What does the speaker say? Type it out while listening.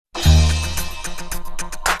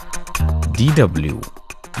DW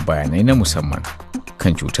bayanai na musamman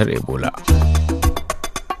kan cutar Ebola.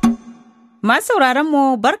 Masu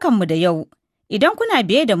sauraronmu barkanmu da yau. Idan kuna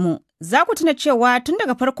biye da mu, za ku tuna cewa tun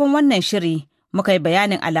daga farkon wannan shiri muka yi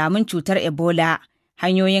bayanin alamun cutar Ebola,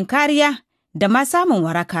 hanyoyin kariya da ma samun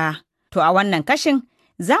waraka. To a wannan kashin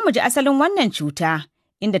za mu ji asalin wannan cuta,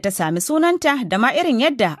 inda ta sami sunanta da ma irin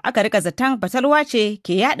yadda aka rika zaton fatalwa ce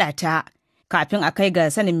ke yaɗa ta. Kafin a kai ga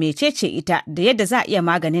sanin mecece ita da yadda za a iya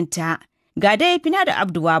maganinta. Ga dai Fina da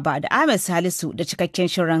Abduwaba da Ahmed Salisu da cikakken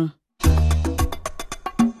shirin.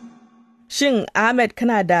 Shin Ahmed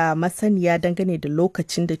kana da masaniya dangane da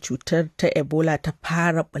lokacin da cutar ta Ebola ta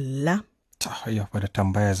fara bulla? Ya fa da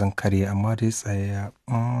tambaya zan kare amma dai tsaya.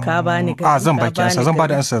 Ka bani gari. Zan baki ansa,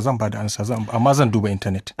 zan bada ansa, amma zan duba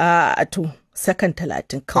internet. To, sakan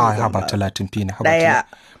 30 kawai. Haba 30 fina. Ɗaya,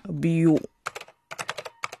 biyu.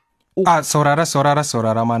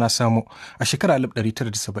 Saurara ma na samu. A shekarar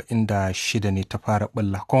 1976 ne ta fara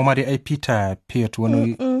bulla. Kuma ma dai ai Peter Piot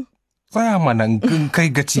wani tsaya mana kai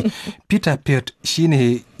gaci. Peter Piot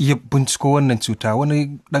shine ya binciko wannan cuta,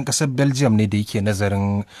 wani dan kasar Belgium ne da yake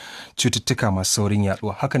nazarin cututtuka masu saurin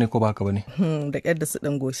yaduwa. Haka ne ko ba haka bane? Da kyar da su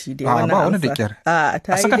dan goshi dai wannan. Ba wani da kyar.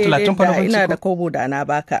 Ta yi daidai da ina da kobo da na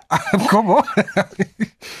baka. Kobo?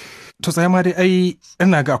 To tsaye ma dai ai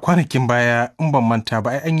ina ga kwanakin baya in ban manta ba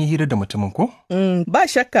ai an yi hira da mutumin ko? Ba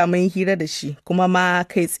shakka mun hira da shi kuma ma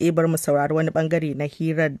kai tsaye bar mu saurari wani bangare na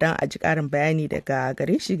hirar dan a ji karin bayani daga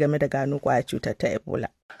gare shi game da gano kwayar cutar ta Ebola.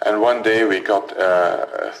 And one day we got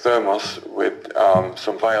a thermos with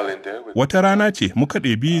some vial in there. Wata rana ce muka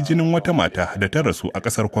ɗebi jinin wata mata da ta rasu a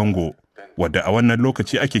ƙasar Congo, wadda a wannan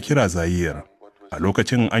lokaci ake kira Zaire. A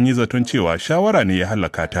lokacin an yi zaton cewa shawara ne ya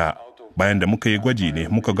hallaka ta. Bayan da muka yi gwaji ne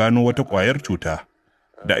muka gano wata ƙwayar cuta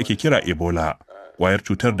da ake kira Ebola, ƙwayar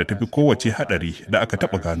cutar da tafi kowace haɗari da aka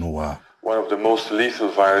taɓa ganowa. One of the most lethal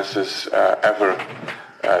viruses ever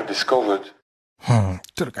discovered.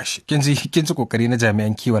 Turkashi, kin ji kokari na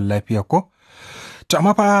jami'an kiwon lafiya ko? To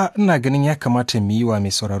amma fa ina ganin ya kamata mu yi wa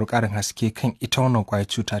mai sauraro ƙarin haske kan ita wannan ƙwayar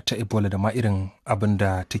cuta ta Ebola da ma irin abin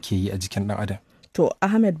da take yi a jikin ɗan adam. To,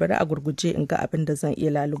 Ahmed bari a gurguje in ga abin da zan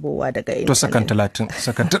iya lalubowa daga intanet. To,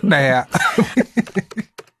 sakan 1.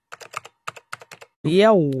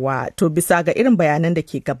 Yawwa, to bisa ga irin bayanan da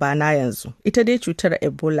ke gabana yanzu, ita dai cutar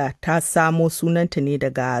Ebola ta samo sunanta ne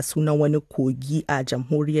daga sunan wani kogi a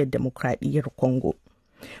Jamhuriyar Demokradiyyar Congo.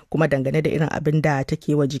 Kuma dangane da irin abin da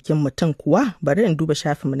take wa jikin mutum kuwa, bari in duba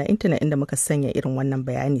shafinmu na intanet inda muka sanya irin wannan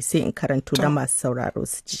bayani sai in karanto da masu sauraro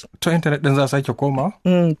su ji. To, intanet ɗin za a sake koma?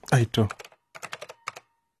 Ai to.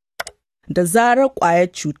 Da zarar ƙwayar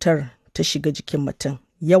cutar ta shiga jikin mutum,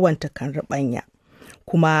 yawanta kan riɓanya.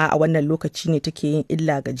 Kuma a wannan lokaci ne take yin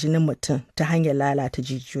illa ga jinin mutum ta hanyar lalata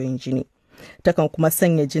jijiyoyin jini. Takan kuma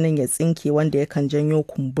sanya jinin ya tsinke wanda yakan janyo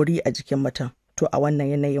kumburi a jikin mutum. To a wannan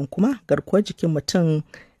yanayin kuma garkuwar jikin mutum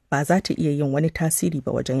ba za ta iya yin wani tasiri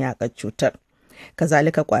ba wajen yaƙar cutar.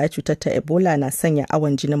 Kazalika ƙwayar cutar ta Ebola na sanya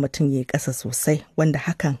awon jinin mutum ya yi ƙasa sosai wanda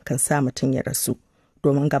hakan kan sa mutum ya rasu.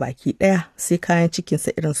 Domin gabaki ɗaya sai kayan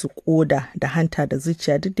cikinsa irin su ƙoda da hanta da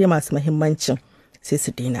zuciya duk dai masu muhimmancin sai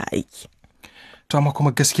su daina aiki. To amma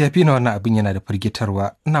kuma gaskiya fi na wannan abin yana da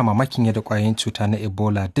firgitarwa. Ina mamakin yadda ƙwayoyin cuta na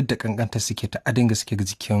Ebola duk da kankanta suke ta adin gaske ga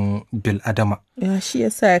jikin bil adama. Ya shi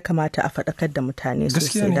yasa ya kamata a faɗakar da mutane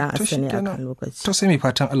sosai don a sani akan lokaci. To sai mai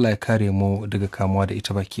fatan Allah ya kare mu daga kamuwa da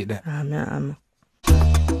ita baki ɗaya. Amin.